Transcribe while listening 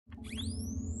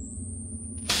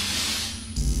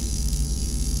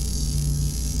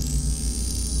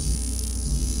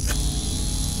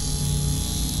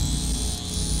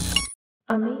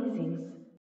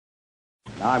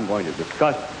Now I'm going to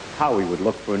discuss how we would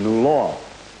look for a new law.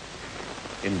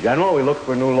 In general, we look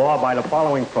for a new law by the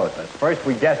following process. First,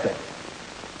 we guess it.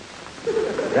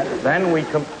 Then we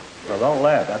so don't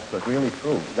laugh, that's what's really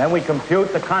true. Then we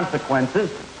compute the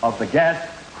consequences of the guess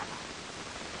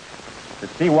to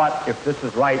see what, if this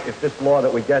is right, if this law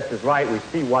that we guessed is right, we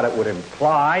see what it would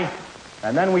imply,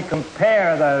 and then we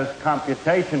compare those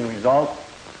computation results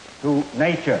to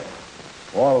nature,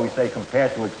 or we say compare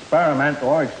to experiment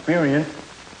or experience.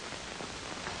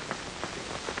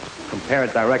 Compare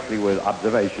it directly with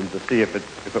observation to see if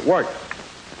it works.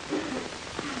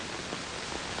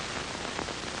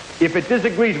 If it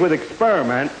disagrees with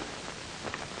experiment,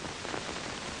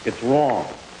 it's wrong.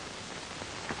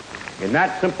 And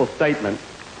that simple statement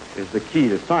is the key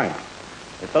to science.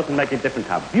 It doesn't make a difference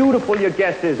how beautiful your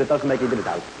guess is. It doesn't make a difference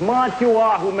how smart you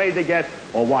are who made the guess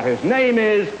or what his name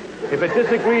is. If it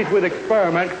disagrees with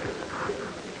experiment,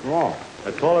 it's wrong.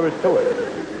 That's all there is to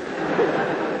it.